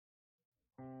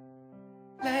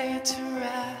lay it to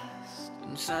rest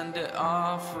and send it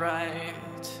off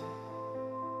right,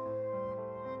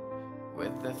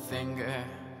 with the finger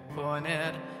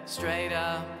pointed straight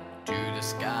up to the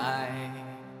sky.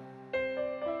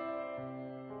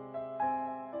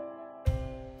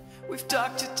 We've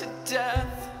talked it to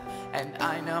death, and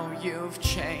I know you've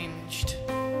changed,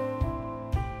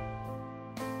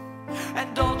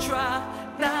 and I'll try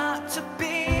not to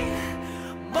be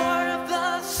more of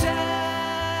the same.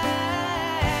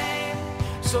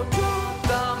 So draw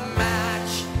the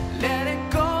match, let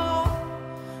it go,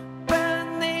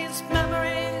 burn these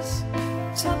memories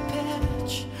to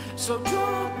pitch. So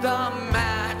draw the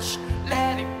match,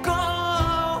 let it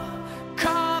go,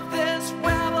 carve this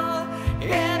rebel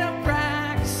into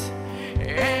rags,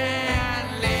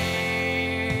 and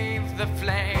leave the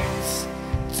flames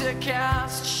to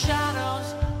cast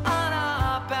shadows on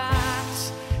our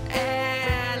backs,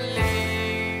 and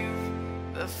leave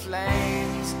the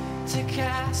flames to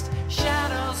cast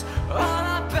shadows on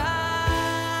our backs.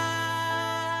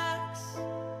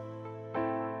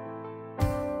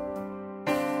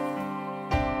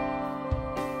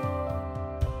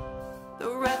 The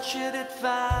wretched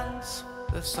advance,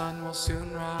 the sun will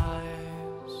soon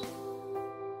rise,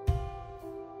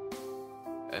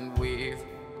 and we've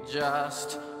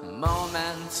just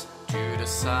moments to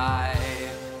decide.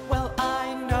 Well,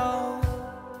 I know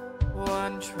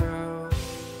one truth: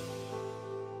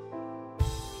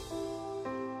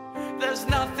 there's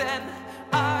nothing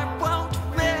I won't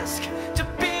risk to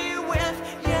be with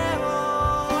you.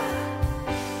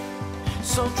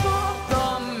 So draw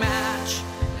the match,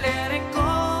 let it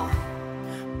go,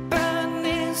 burn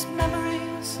these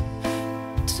memories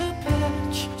to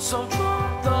pitch. So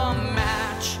draw the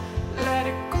match, let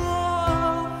it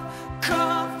go,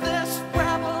 carve this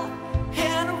rebel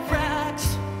into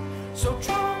rags. So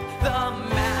draw the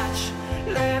match,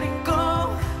 let it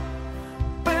go,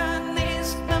 burn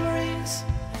these memories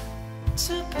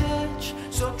to pitch.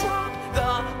 So draw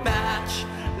the match,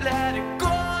 let it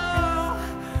go,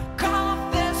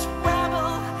 carve this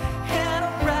rebel into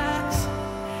rags,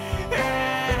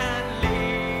 and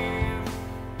leave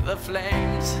the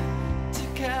flames to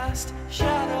cast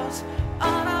shadows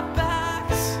on our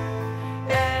backs,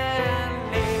 and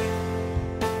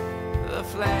leave the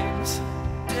flames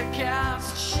to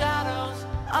cast shadows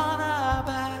on our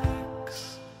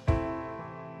backs.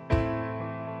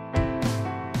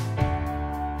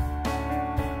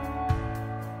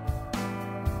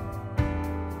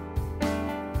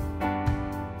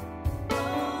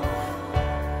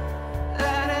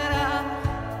 Let it up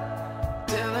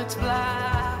till it's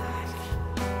black.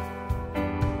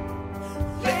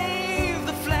 Leave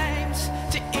the flames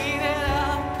to eat it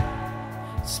up,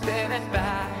 spin it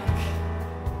back.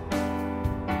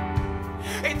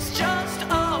 It's just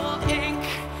old ink,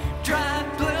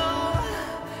 dried blue,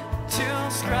 two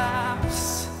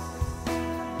scraps.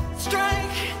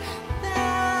 Strike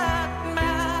that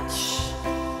match,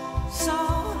 so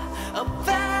a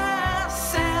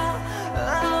vessel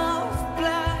of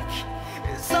black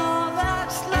is all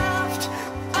that's left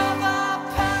of our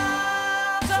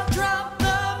past. So drop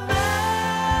the match,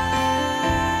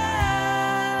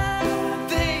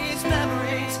 these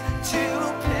memories to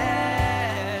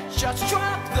pitch. Just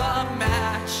drop the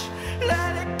match,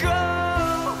 let it go,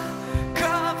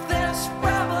 carve this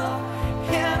rebel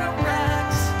into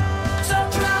rags. So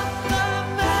drop the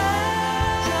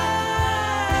match,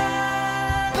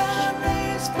 burn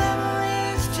these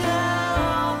memories to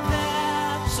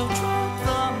pitch. So drop